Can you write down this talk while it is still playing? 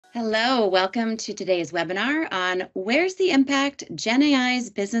Hello, welcome to today's webinar on Where's the Impact? GenAI's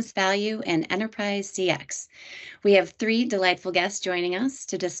Business Value in Enterprise CX. We have three delightful guests joining us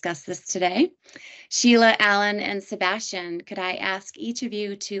to discuss this today. Sheila, Alan, and Sebastian, could I ask each of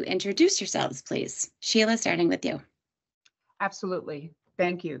you to introduce yourselves, please? Sheila, starting with you. Absolutely.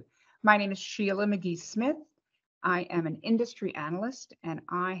 Thank you. My name is Sheila McGee-Smith. I am an industry analyst, and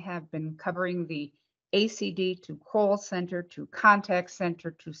I have been covering the ACD to call center to contact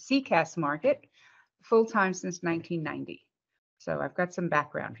center to CCaaS market full-time since 1990. So I've got some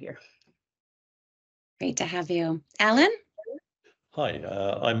background here. Great to have you. Alan? Hi,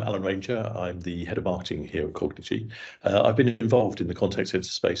 I'm Alan Ranger. I'm the head of marketing here at Cognigy. I've been involved in the contact center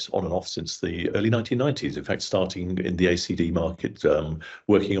space on and off since the early 1990s. In fact, starting in the ACD market,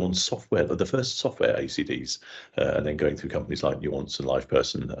 working on software, the first software ACDs, and then going through companies like Nuance and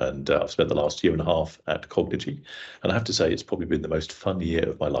LivePerson. And I've spent the last year and a half at Cognigy. And I have to say, it's probably been the most fun year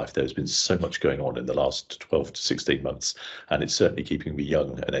of my life. There's been so much going on in the last 12 to 16 months, and it's certainly keeping me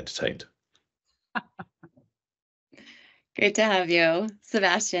young and entertained. Great to have you.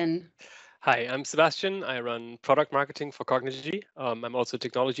 Sebastian. Hi, I'm Sebastian. I run product marketing for Cognigy. I'm also a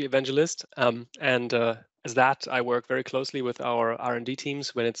technology evangelist. As that, I work very closely with our R&D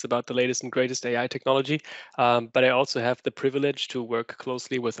teams when it's about the latest and greatest AI technology. But I also have the privilege to work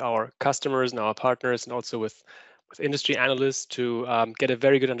closely with our customers and our partners, and also with industry analysts to get a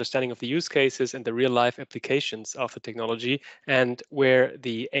very good understanding of the use cases and the real life applications of the technology and where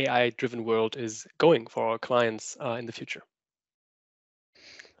the AI-driven world is going for our clients in the future.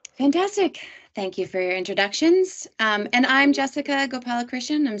 Fantastic. Thank you for your introductions. And I'm Jessica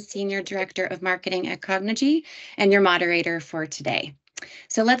Gopalakrishnan. I'm Senior Director of Marketing at Cognigy and your moderator for today.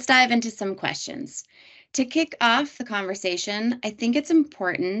 So let's dive into some questions. To kick off the conversation, I think it's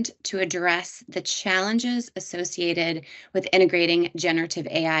important to address the challenges associated with integrating generative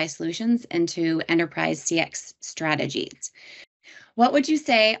AI solutions into enterprise CX strategies. What would you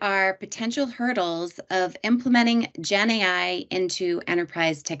say are potential hurdles of implementing GenAI into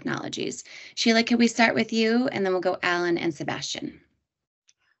enterprise technologies? Sheila, can we start with you, and then we'll go Alan and Sebastian.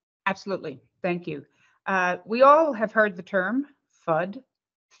 Absolutely. Thank you. We all have heard the term FUD,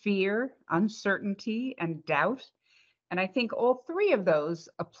 fear, uncertainty, and doubt. And I think all three of those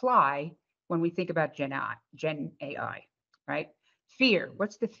apply when we think about GenAI, right? Fear,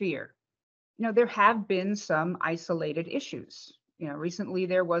 what's the fear? There have been some isolated issues. Recently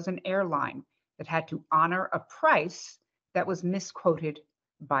there was an airline that had to honor a price that was misquoted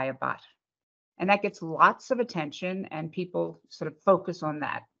by a bot. And that gets lots of attention, and people sort of focus on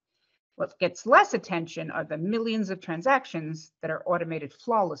that. What gets less attention are the millions of transactions that are automated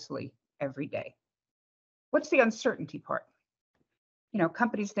flawlessly every day. What's the uncertainty part?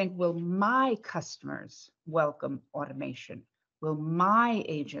 Companies think, will my customers welcome automation? Will my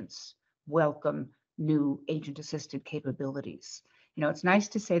agents welcome new agent-assisted capabilities? It's nice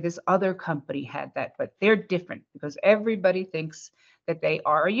to say this other company had that, but they're different because everybody thinks that they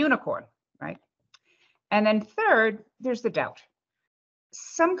are a unicorn, right? And then third, there's the doubt.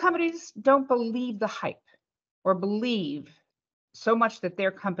 Some companies don't believe the hype or believe so much that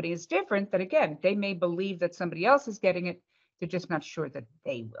their company is different that, again, they may believe that somebody else is getting it. They're just not sure that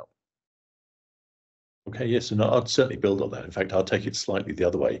they will. Okay, yes, and I'd certainly build on that. In fact, I'll take it slightly the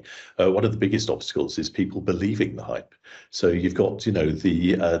other way. One of the biggest obstacles is people believing the hype. So you've got,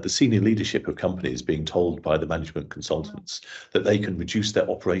 the senior leadership of companies being told by the management consultants that they can reduce their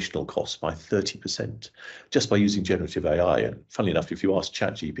operational costs by 30% just by using generative AI. And funnily enough, if you ask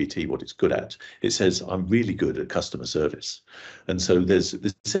ChatGPT what it's good at, it says, I'm really good at customer service. And so there's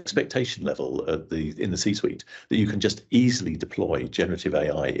this expectation level in the C-suite that you can just easily deploy generative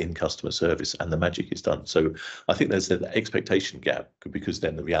AI in customer service, and the magic is done. So I think there's an expectation gap because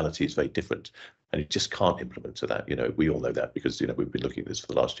then the reality is very different, and you just can't implement to that. We all know that because we've been looking at this for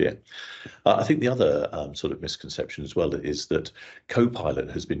the last year. I think the other sort of misconception as well is that Copilot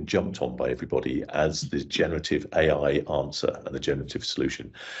has been jumped on by everybody as the generative AI answer and the generative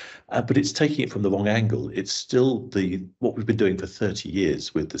solution, but it's taking it from the wrong angle. It's still what we've been doing for 30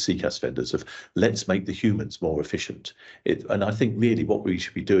 years with the CCaaS vendors of let's make the humans more efficient. And I think really what we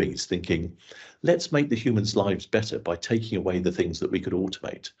should be doing is thinking, let's make the humans' lives better by taking away the things that we could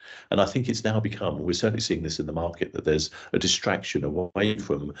automate. And I think it's now become, we're certainly seeing this in the market, that there's a distraction away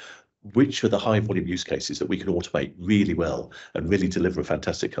from which are the high volume use cases that we can automate really well and really deliver a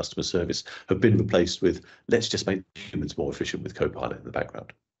fantastic customer service have been replaced with, let's just make humans more efficient with Copilot in the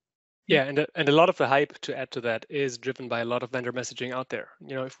background. Yeah, and a lot of the hype, to add to that, is driven by a lot of vendor messaging out there.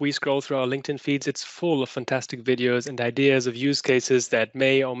 If we scroll through our LinkedIn feeds, it's full of fantastic videos and ideas of use cases that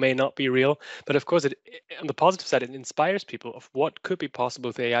may or may not be real. But of course, on the positive side, it inspires people of what could be possible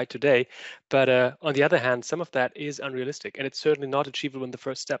with AI today. But on the other hand, some of that is unrealistic, and it's certainly not achievable in the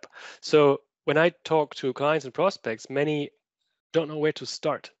first step. So when I talk to clients and prospects, many don't know where to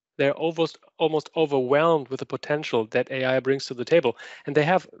start. They're almost overwhelmed with the potential that AI brings to the table, and they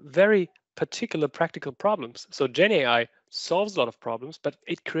have very particular practical problems. So GenAI solves a lot of problems, but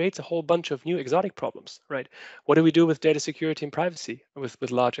it creates a whole bunch of new exotic problems, right? What do we do with data security and privacy with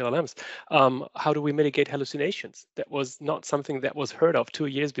large LLMs? How do we mitigate hallucinations? That was not something that was heard of 2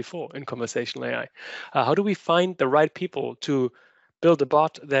 years before in conversational AI. How do we find the right people to build a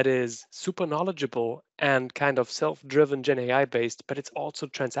bot that is super knowledgeable and kind of self-driven Gen AI based, but it's also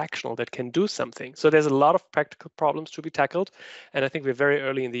transactional that can do something. So there's a lot of practical problems to be tackled, and I think we're very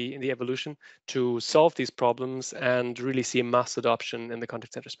early in the evolution to solve these problems and really see mass adoption in the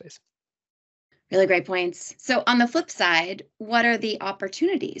contact center space. Really great points. So on the flip side, what are the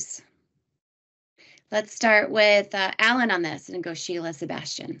opportunities? Let's start with Alan on this and go Sheila,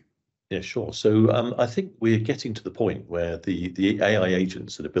 Sebastian. Yeah, sure. So I think we're getting to the point where the AI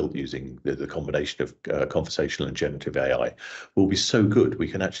agents that are built using the combination of conversational and generative AI will be so good we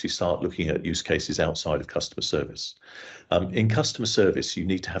can actually start looking at use cases outside of customer service. In customer service, you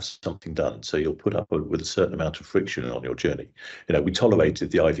need to have something done. So you'll put up with a certain amount of friction on your journey. We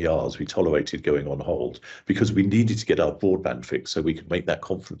tolerated the IVRs, we tolerated going on hold because we needed to get our broadband fixed so we could make that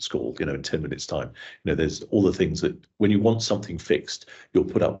conference call, in 10 minutes time. There's all the things that when you want something fixed, you'll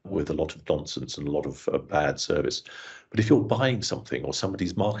put up with a lot of nonsense and a lot of bad service. But if you're buying something or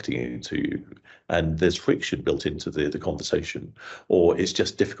somebody's marketing it to you and there's friction built into the conversation, or it's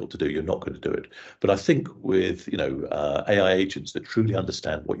just difficult to do, you're not going to do it. But I think with AI agents that truly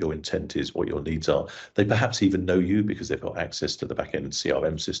understand what your intent is, what your needs are, they perhaps even know you because they've got access to the back-end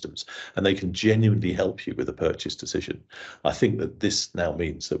CRM systems, and they can genuinely help you with a purchase decision. I think that this now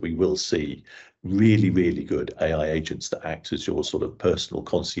means that we will see really, really good AI agents that act as your sort of personal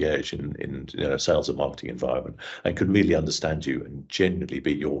concierge in a sales and marketing environment and can really understand you and genuinely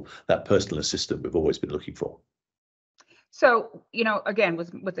be that personal assistant we've always been looking for. So, again,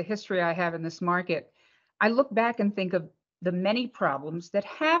 with the history I have in this market, I look back and think of the many problems that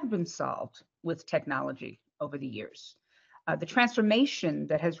have been solved with technology over the years. The transformation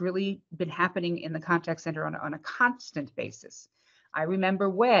that has really been happening in the contact center on a constant basis. I remember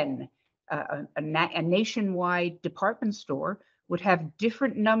when a nationwide department store would have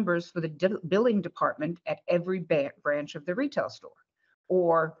different numbers for the billing department at every branch of the retail store.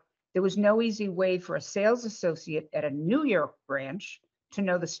 Or there was no easy way for a sales associate at a New York branch to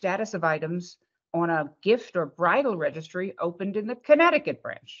know the status of items on a gift or bridal registry opened in the Connecticut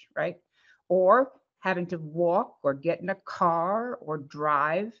branch, right? Or having to walk or get in a car or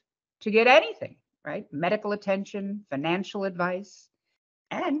drive to get anything, right? Medical attention, financial advice,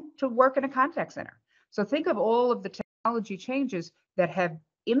 and to work in a contact center. So think of all of the technology changes that have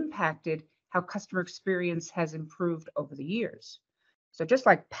impacted how customer experience has improved over the years. So just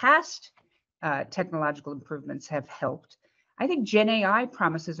like past technological improvements have helped, I think GenAI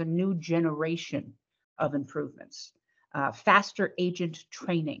promises a new generation of improvements. Faster agent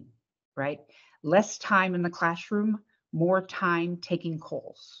training, right? Less time in the classroom, more time taking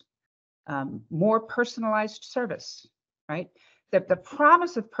calls. More personalized service, right? The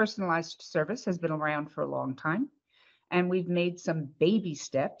promise of personalized service has been around for a long time, and we've made some baby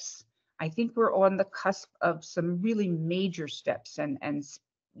steps. I think we're on the cusp of some really major steps, and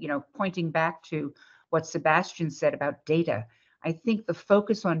pointing back to what Sebastian said about data, I think the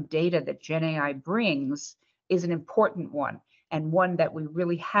focus on data that GenAI brings is an important one, and one that we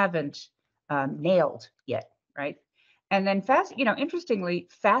really haven't nailed yet, right? And then interestingly,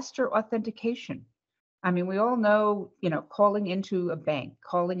 faster authentication. I mean, we all know, calling into a bank,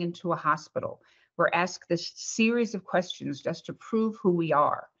 calling into a hospital, we're asked this series of questions just to prove who we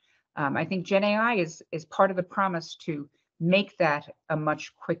are. I think GenAI is part of the promise to make that a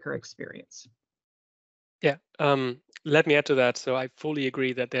much quicker experience. Yeah, let me add to that. So I fully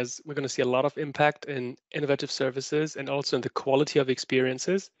agree that we're going to see a lot of impact in innovative services and also in the quality of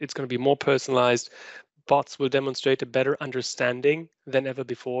experiences. It's going to be more personalized. Bots will demonstrate a better understanding than ever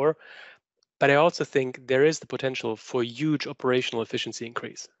before. But I also think there is the potential for huge operational efficiency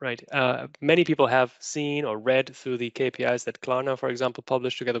increase, right? Many people have seen or read through the KPIs that Klarna, for example,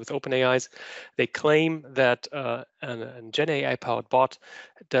 published together with OpenAI's. They claim that a Gen AI-powered bot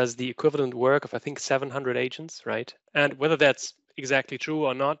does the equivalent work of, I think, 700 agents, right? And whether that's exactly true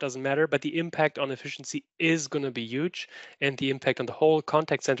or not, doesn't matter, but the impact on efficiency is going to be huge. And the impact on the whole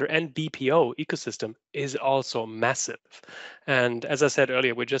contact center and BPO ecosystem is also massive. And as I said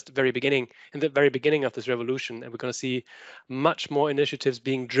earlier, we're just in the very beginning of this revolution, and we're going to see much more initiatives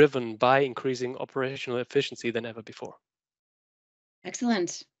being driven by increasing operational efficiency than ever before.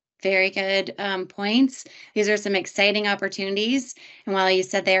 Excellent. Very good points. These are some exciting opportunities. And while you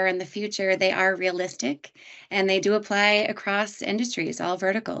said they are in the future, they are realistic and they do apply across industries, all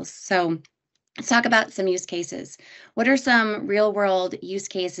verticals. So let's talk about some use cases. What are some real world use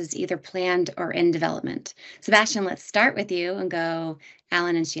cases either planned or in development? Sebastian, let's start with you and go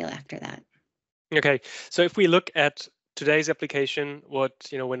Alan and Sheila after that. Okay, so if we look at today's application,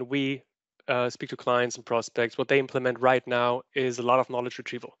 when we speak to clients and prospects, what they implement right now is a lot of knowledge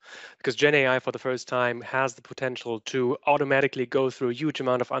retrieval, because GenAI for the first time has the potential to automatically go through a huge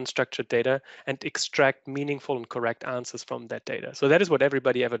amount of unstructured data and extract meaningful and correct answers from that data. So that is what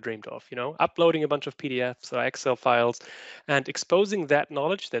everybody ever dreamed of, uploading a bunch of PDFs or Excel files and exposing that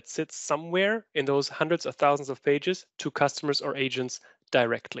knowledge that sits somewhere in those hundreds of thousands of pages to customers or agents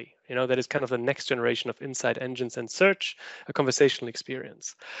directly. That is kind of the next generation of insight engines and search, a conversational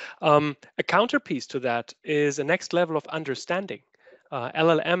experience. A counterpiece to that is a next level of understanding.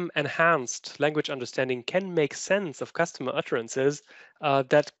 LLM enhanced language understanding can make sense of customer utterances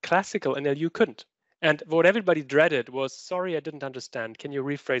that classical NLU couldn't. And what everybody dreaded was, sorry, I didn't understand. Can you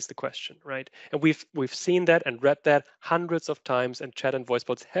rephrase the question, right? And we've seen that and read that hundreds of times, and chat and voice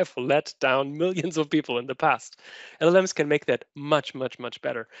bots have let down millions of people in the past. LLMs can make that much, much, much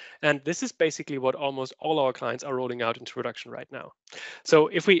better. And this is basically what almost all our clients are rolling out into production right now. So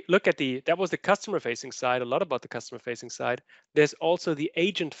if we look at that was the customer-facing side, a lot about the customer-facing side. There's also the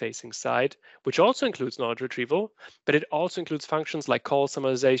agent-facing side, which also includes knowledge retrieval, but it also includes functions like call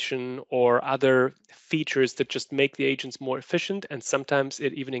summarization or other features that just make the agents more efficient, and sometimes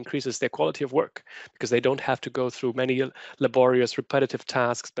it even increases their quality of work because they don't have to go through many laborious, repetitive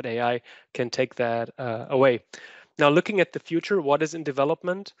tasks, but AI can take that away. Now, looking at the future, what is in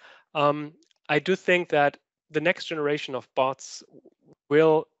development? I do think that the next generation of bots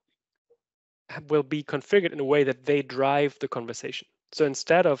will be configured in a way that they drive the conversation. So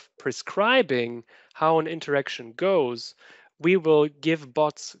instead of prescribing how an interaction goes, we will give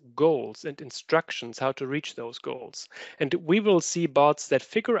bots goals and instructions how to reach those goals. And we will see bots that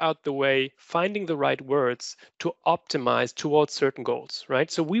figure out the way, finding the right words to optimize towards certain goals,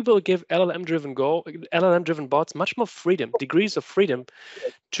 right? So we will give LLM-driven bots much more freedom, degrees of freedom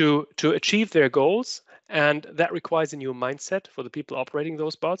to achieve their goals. And that requires a new mindset for the people operating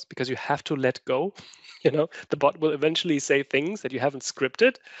those bots, because you have to let go. The bot will eventually say things that you haven't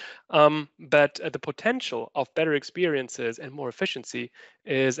scripted, but the potential of better experiences and more efficiency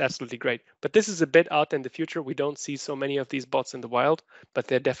is absolutely great. But this is a bit out in the future. We don't see so many of these bots in the wild, but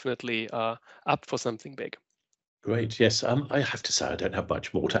they're definitely up for something big. Great. Yes, I have to say I don't have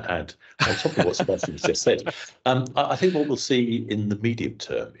much more to add on top of what Sebastian just said. I think what we'll see in the medium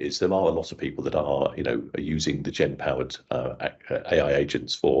term is there are a lot of people that are, using the gen-powered AI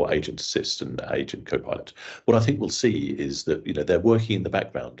agents for agent assist and agent copilot. What I think we'll see is that, they're working in the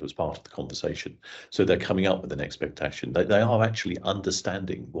background as part of the conversation. So they're coming up with an expectation. They are actually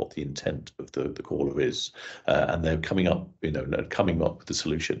understanding what the intent of the caller is, and they're coming up with the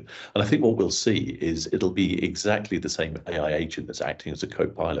solution. And I think what we'll see is it'll be exactly the same AI agent that's acting as a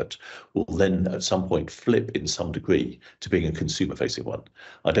co-pilot will then at some point flip in some degree to being a consumer-facing one.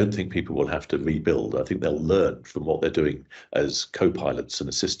 I don't think people will have to rebuild. I think they'll learn from what they're doing as co-pilots and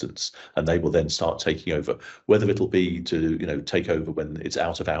assistants, and they will then start taking over. Whether it'll be to take over when it's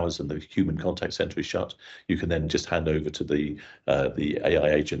out of hours and the human contact center is shut, you can then just hand over to the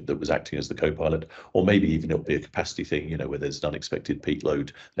AI agent that was acting as the co-pilot, or maybe even it'll be a capacity thing, where there's an unexpected peak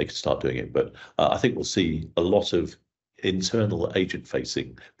load, they can start doing it. But I think we'll see a lot of internal agent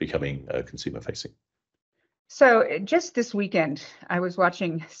facing becoming consumer facing. So just this weekend, I was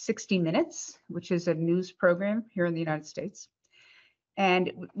watching 60 Minutes, which is a news program here in the United States. And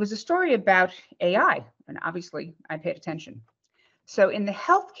it was a story about AI. And obviously, I paid attention. So in the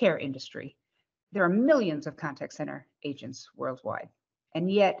healthcare industry, there are millions of contact center agents worldwide.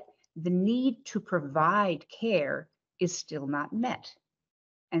 And yet the need to provide care is still not met.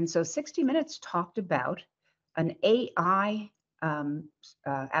 And so 60 Minutes talked about an AI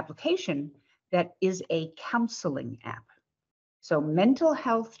application that is a counseling app. So mental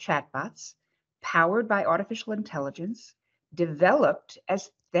health chatbots powered by artificial intelligence, developed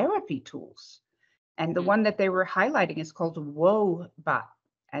as therapy tools. And the one that they were highlighting is called WoeBot,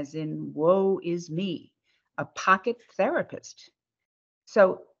 as in woe is me, a pocket therapist.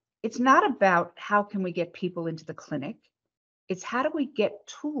 So it's not about how can we get people into the clinic. It's how do we get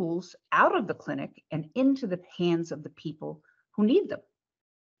tools out of the clinic and into the hands of the people who need them?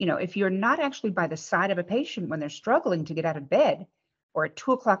 You know, if you're not actually by the side of a patient when they're struggling to get out of bed, or at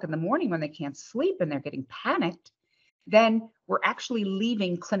 2 o'clock in the morning when they can't sleep and they're getting panicked, then we're actually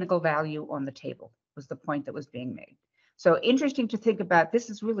leaving clinical value on the table, was the point that was being made. So interesting to think about. This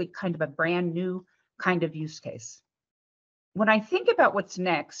is really kind of a brand new kind of use case. When I think about what's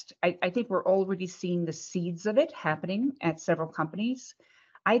next, I think we're already seeing the seeds of it happening at several companies.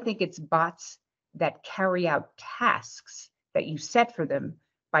 I think it's bots that carry out tasks that you set for them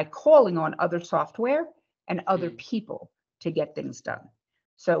by calling on other software and other people to get things done.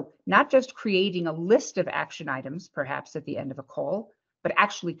 So not just creating a list of action items, perhaps at the end of a call, but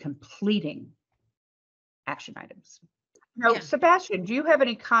actually completing action items. Now, Sebastian, do you have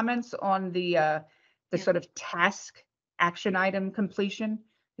any comments on the sort of task action item completion?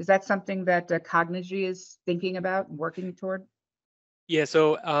 Is that something that Cognigy is thinking about and working toward? Yeah,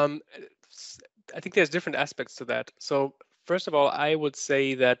 so I think there's different aspects to that. So first of all, I would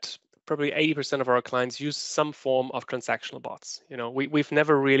say that probably 80% of our clients use some form of transactional bots. You know, we've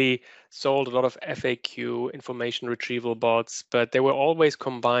never really sold a lot of FAQ information retrieval bots, but they were always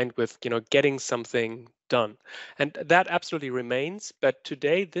combined with, you know, getting something done. And that absolutely remains. But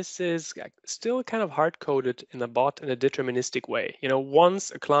today, this is still kind of hard-coded in a bot in a deterministic way. You know,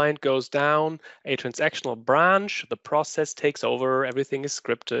 once a client goes down a transactional branch, the process takes over, everything is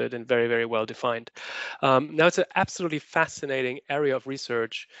scripted and very, very well defined. Now, it's an absolutely fascinating area of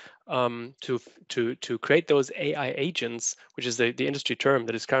research to create those AI agents, which is the industry term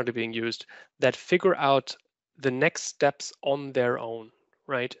that is currently being used, that figure out the next steps on their own.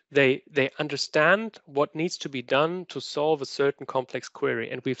 Right? They understand what needs to be done to solve a certain complex query.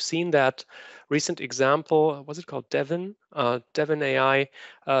 And we've seen that recent example, was it called Devin? Devin AI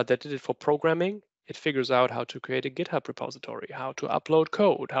that did it for programming. It figures out how to create a GitHub repository, how to upload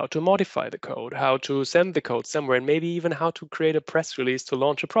code, how to modify the code, how to send the code somewhere, and maybe even how to create a press release to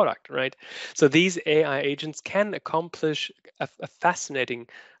launch a product, right? So these AI agents can accomplish a fascinating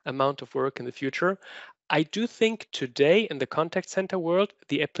amount of work in the future. I do think today in the contact center world,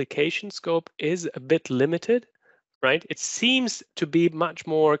 the application scope is a bit limited, right? It seems to be much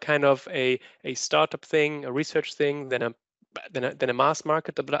more kind of a startup thing, a research thing than a mass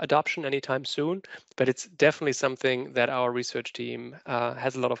market adoption anytime soon. But it's definitely something that our research team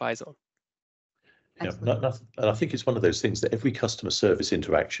has a lot of eyes on. Yeah, and I think it's one of those things that every customer service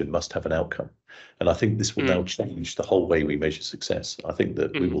interaction must have an outcome. And I think this will now change the whole way we measure success. I think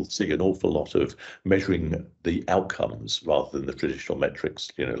that we will see an awful lot of measuring the outcomes rather than the traditional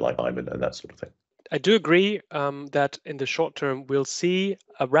metrics, you know, like time and that sort of thing. I do agree that in the short term, we'll see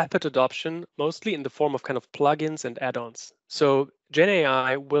a rapid adoption, mostly in the form of kind of plugins and add-ons. So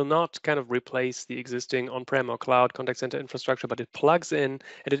GenAI will not kind of replace the existing on-prem or cloud contact center infrastructure, but it plugs in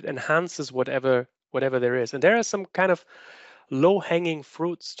and it enhances whatever there is. And there are some kind of low-hanging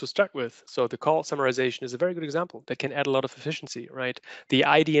fruits to start with. So the call summarization is a very good example that can add a lot of efficiency, right? The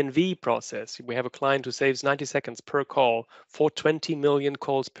IDNV process, we have a client who saves 90 seconds per call for 20 million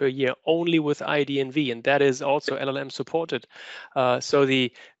calls per year only with IDNV, and that is also LLM supported. So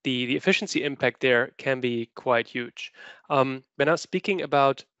the efficiency impact there can be quite huge. But now speaking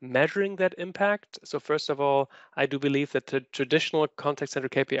about measuring that impact, so first of all, I do believe that the traditional contact center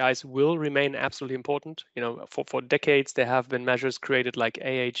KPIs will remain absolutely important. You know, for decades, there have been measures created like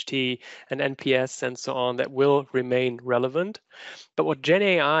AHT and NPS and so on that will remain relevant. But what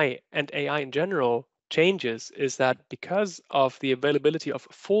GenAI and AI in general changes is that because of the availability of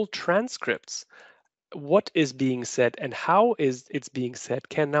full transcripts, what is being said and how it's being said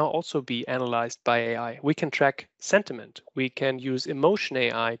can now also be analyzed by AI. We can track sentiment. We can use emotion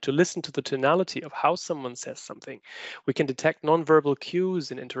AI to listen to the tonality of how someone says something. We can detect nonverbal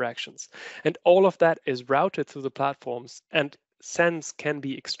cues in interactions. And all of that is routed through the platforms, and sense can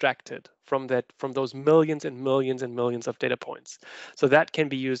be extracted from those millions and millions and millions of data points. So that can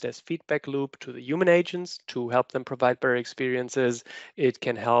be used as feedback loop to the human agents to help them provide better experiences. It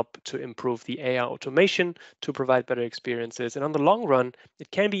can help to improve the AI automation to provide better experiences. And on the long run,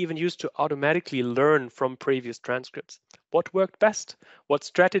 it can be even used to automatically learn from previous transcripts. What worked best? What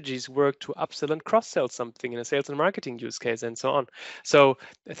strategies work to upsell and cross-sell something in a sales and marketing use case, and so on. So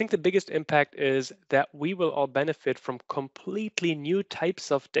I think the biggest impact is that we will all benefit from completely new types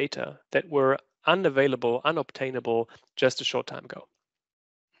of data that were unavailable, unobtainable just a short time ago.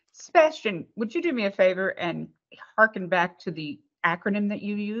 Sebastian, would you do me a favor and hearken back to the acronym that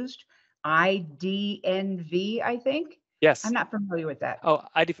you used? IDNV, I think? Yes. I'm not familiar with that. Oh,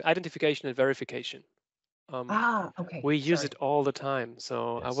 identification and verification. Okay. We use it all the time,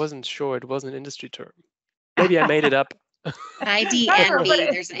 so I wasn't sure it was an industry term. Maybe I made it up. ID No, and no, but V.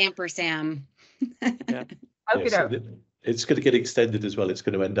 There's an ampersand. Yeah. Okay, so it's going to get extended as well. It's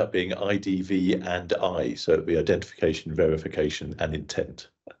going to end up being IDV and I, so it'll be identification, verification, and intent.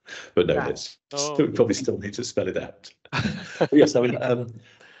 But no, let's we probably still need to spell it out. Yes, I mean,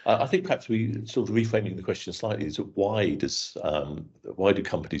 I think perhaps we sort of reframing the question slightly is why do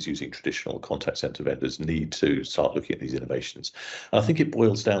companies using traditional contact center vendors need to start looking at these innovations? And I think it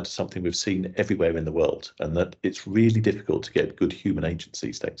boils down to something we've seen everywhere in the world, and that it's really difficult to get good human agents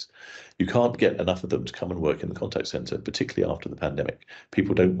these days. You can't get enough of them to come and work in the contact center, particularly after the pandemic.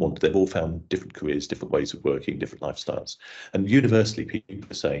 People don't want, they've all found different careers, different ways of working, different lifestyles. And universally,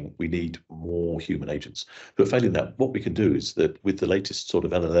 people are saying we need more human agents. But failing that, what we can do is that with the latest sort of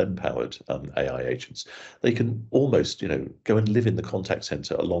LLM-powered AI agents, they can almost, go and live in the contact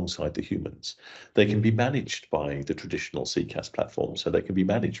center alongside the humans. They can be managed by the traditional CCaaS platform, so they can be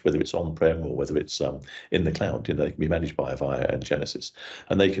managed whether it's on-prem or whether it's in the cloud. They can be managed by Avaya and Genesis,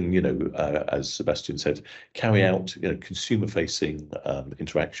 and they can, as Sebastian said, carry out consumer-facing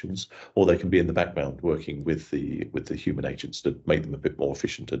interactions, or they can be in the background working with the human agents to make them a bit more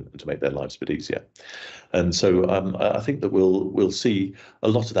efficient and to make their lives a bit easier. And so I think that we'll see a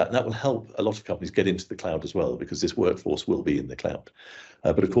lot of that, and that will help a lot of companies get into the cloud as well, because this workforce will be in the cloud.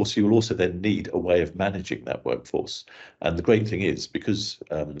 But of course, you will also then need a way of managing that workforce. And the great thing is, because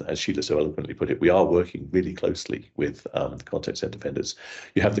as Sheila so eloquently put it, we are working really closely with the contact center vendors.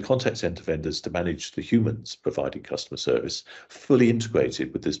 You have the contact center vendors to manage the humans providing customer service, fully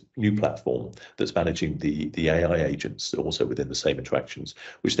integrated with this new platform that's managing the AI agents also within the same interactions,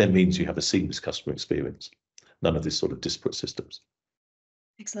 which then means you have a seamless customer experience. None of this sort of disparate systems.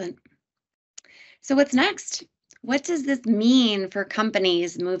 Excellent. So what's next? What does this mean for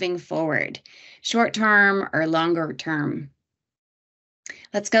companies moving forward, short term or longer term?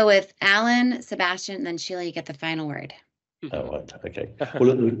 Let's go with Alan, Sebastian, and then Sheila, you get the final word. Oh, right. Okay.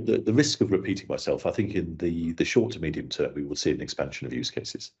 Well, the risk of repeating myself, I think in the short to medium term, we will see an expansion of use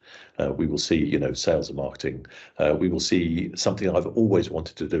cases. We will see, sales and marketing. We will see something I've always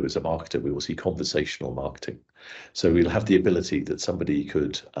wanted to do as a marketer. We will see conversational marketing. So we'll have the ability that somebody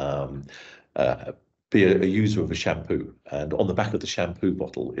could be a user of a shampoo, and on the back of the shampoo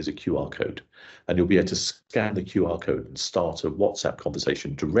bottle is a QR code, and you'll be able to scan the QR code and start a WhatsApp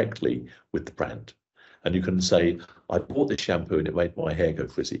conversation directly with the brand. And you can say, I bought this shampoo and it made my hair go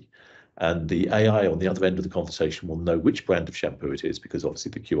frizzy. And the AI on the other end of the conversation will know which brand of shampoo it is, because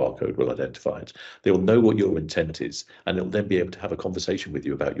obviously the QR code will identify it. They will know what your intent is, and it'll then be able to have a conversation with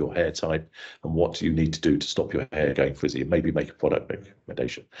you about your hair type and what you need to do to stop your hair going frizzy, and maybe make a product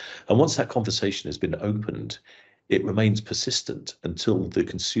recommendation. And once that conversation has been opened, it remains persistent until the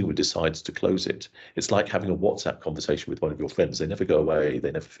consumer decides to close it. It's like having a WhatsApp conversation with one of your friends. They never go away,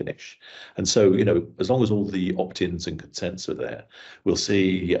 they never finish. And so, as long as all the opt-ins and consents are there, we'll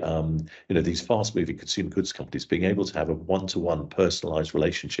see, these fast-moving consumer goods companies being able to have a one-to-one personalized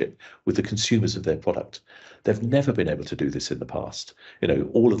relationship with the consumers of their product. They've never been able to do this in the past.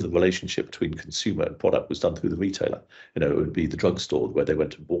 All of the relationship between consumer and product was done through the retailer. It would be the drugstore where they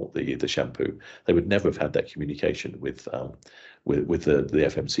went and bought the shampoo. They would never have had that communication with the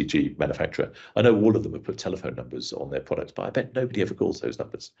FMCG manufacturer. I know all of them have put telephone numbers on their products, but I bet nobody ever calls those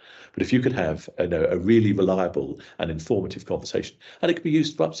numbers. But if you could have a really reliable and informative conversation, and it could be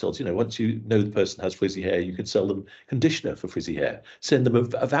used for upsells. Once you know the person has frizzy hair, you can sell them conditioner for frizzy hair, send them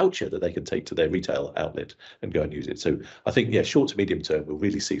a voucher that they can take to their retail outlet and go and use it. So I think, short to medium term, we'll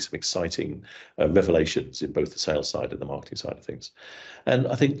really see some exciting revelations in both the sales side and the marketing side of things. And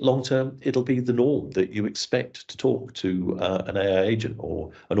I think long term, it'll be the norm that you expect to talk to an AI agent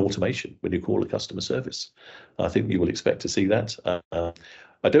or an automation when you call a customer service. I think you will expect to see that.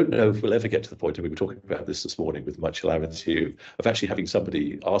 I don't know if we'll ever get to the point, and we were talking about this morning with much hilarity, of actually having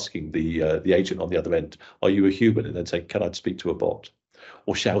somebody asking the agent on the other end, are you a human? And then saying, can I speak to a bot?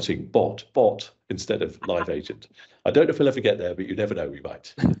 Or shouting bot instead of live agent. I don't know if we'll ever get there, but you never know, we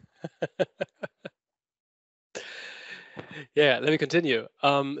might. Yeah, let me continue.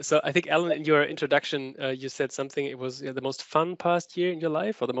 So I think, Alan, in your introduction, you said something. It was the most fun past year in your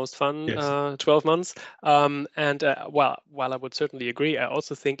life, or the most fun 12 months. While I would certainly agree, I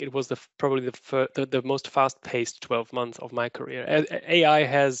also think it was probably the most fast-paced 12 months of my career. AI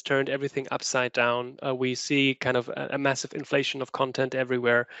has turned everything upside down. We see kind of a massive inflation of content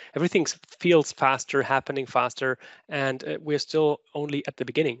everywhere. Everything feels faster, happening faster, and we're still only at the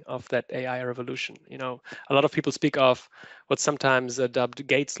beginning of that AI revolution. A lot of people speak of, what's sometimes dubbed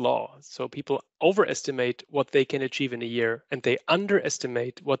Gates' law. So people overestimate what they can achieve in a year, and they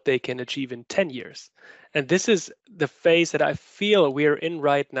underestimate what they can achieve in 10 years. And this is the phase that I feel we're in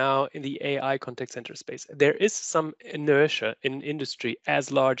right now in the AI contact center space. There is some inertia in industry as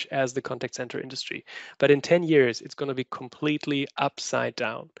large as the contact center industry, but in 10 years, it's going to be completely upside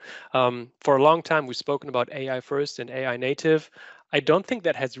down. For a long time, we've spoken about AI first and AI native. I don't think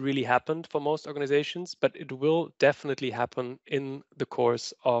that has really happened for most organizations, but it will definitely happen in the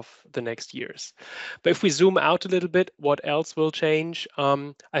course of the next years. But if we zoom out a little bit, what else will change?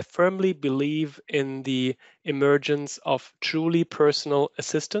 I firmly believe in the emergence of truly personal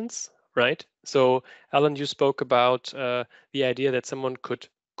assistants, right? So, Alan, you spoke about the idea that someone could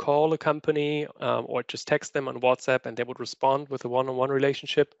call a company or just text them on WhatsApp and they would respond with a one-on-one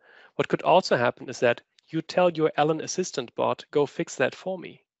relationship. What could also happen is that you tell your Alan Assistant bot, go fix that for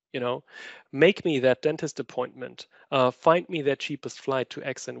me. Make me that dentist appointment, find me that cheapest flight to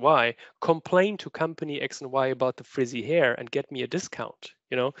X and Y, complain to company X and Y about the frizzy hair and get me a discount.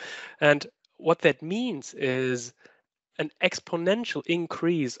 And what that means is an exponential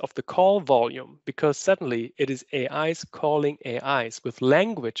increase of the call volume, because suddenly it is AIs calling AIs, with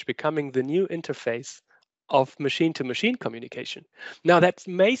language becoming the new interface of machine-to-machine communication. Now, that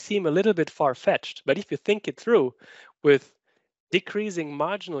may seem a little bit far-fetched, but if you think it through, with decreasing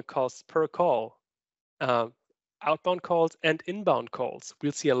marginal costs per call, outbound calls and inbound calls,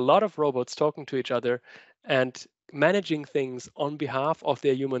 we'll see a lot of robots talking to each other and managing things on behalf of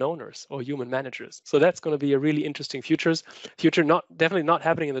their human owners or human managers. So that's going to be a really interesting future, definitely not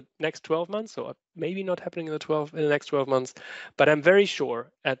happening in the next 12 months, or maybe not happening in the next 12 months, but I'm very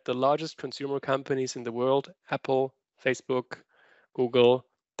sure at the largest consumer companies in the world, Apple, Facebook, Google,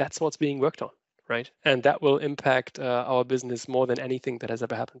 that's what's being worked on, right? And that will impact our business more than anything that has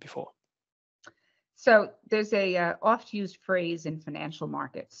ever happened before. So there's a oft used phrase in financial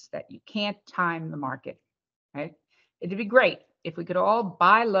markets that you can't time the market, right? It'd be great if we could all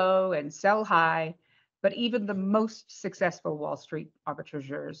buy low and sell high, but even the most successful Wall Street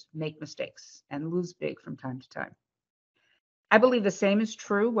arbitrageurs make mistakes and lose big from time to time. I believe the same is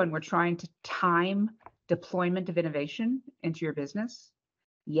true when we're trying to time deployment of innovation into your business.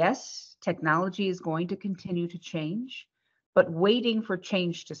 Yes, technology is going to continue to change, but waiting for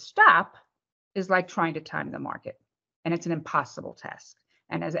change to stop is like trying to time the market, and it's an impossible task.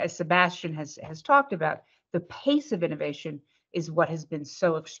 And as Sebastian has talked about, the pace of innovation is what has been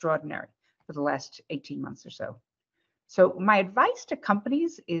so extraordinary for the last 18 months or so. So my advice to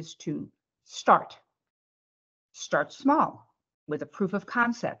companies is to start small with a proof of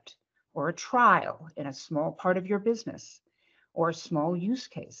concept or a trial in a small part of your business or a small use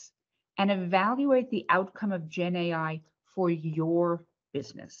case, and evaluate the outcome of GenAI for your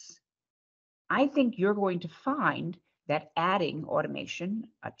business. I think you're going to find that adding automation,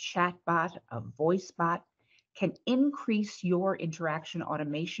 a chat bot, a voice bot, can increase your interaction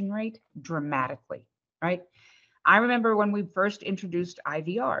automation rate dramatically, right? I remember when we first introduced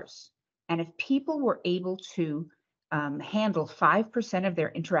IVRs, and if people were able to handle 5% of their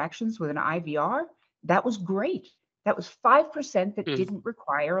interactions with an IVR, that was great. That was 5% that didn't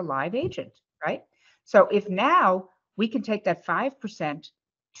require a live agent, right? So if now we can take that 5%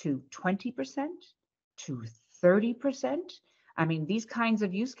 to 20%, to 30%. I mean, these kinds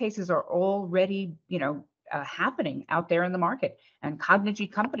of use cases are already, happening out there in the market, and Cognigy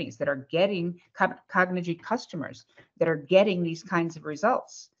companies that are getting Cognigy customers that are getting these kinds of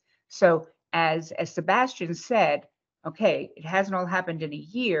results. So as Sebastian said, okay, it hasn't all happened in a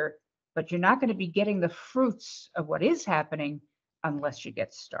year, but you're not going to be getting the fruits of what is happening unless you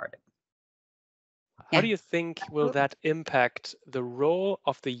get started. How do you think will that impact the role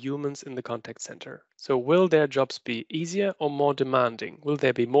of the humans in the contact center? So will their jobs be easier or more demanding? Will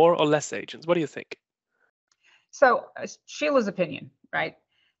there be more or less agents? What do you think? So Sheila's opinion, right,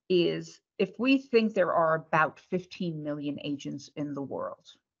 is if we think there are about 15 million agents in the world,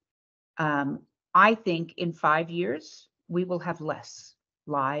 I think in 5 years, we will have less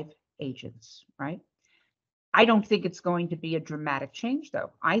live agents, right? I don't think it's going to be a dramatic change,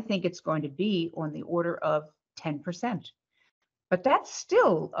 though. I think it's going to be on the order of 10%. But that's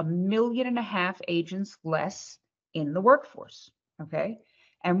still 1.5 million agents less in the workforce, okay?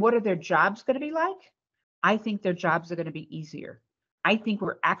 And what are their jobs going to be like? I think their jobs are going to be easier. I think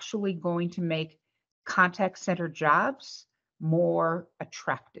we're actually going to make contact center jobs more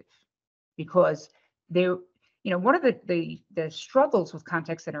attractive, because they're, one of the struggles with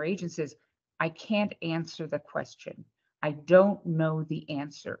contact center agents is I can't answer the question. I don't know the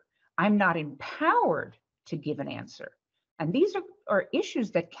answer. I'm not empowered to give an answer. And these are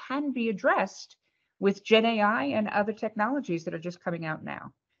issues that can be addressed with GenAI and other technologies that are just coming out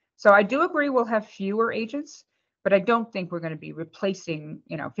now. So I do agree we'll have fewer agents, but I don't think we're going to be replacing,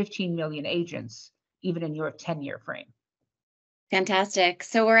 15 million agents, even in your 10-year frame. Fantastic.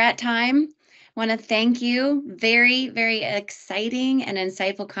 So we're at time. Want to thank you. Very, very exciting and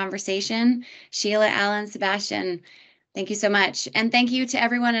insightful conversation. Sheila, Alan, Sebastian, thank you so much. And thank you to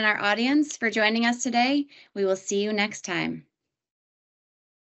everyone in our audience for joining us today. We will see you next time.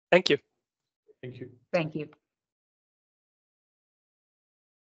 Thank you. Thank you. Thank you.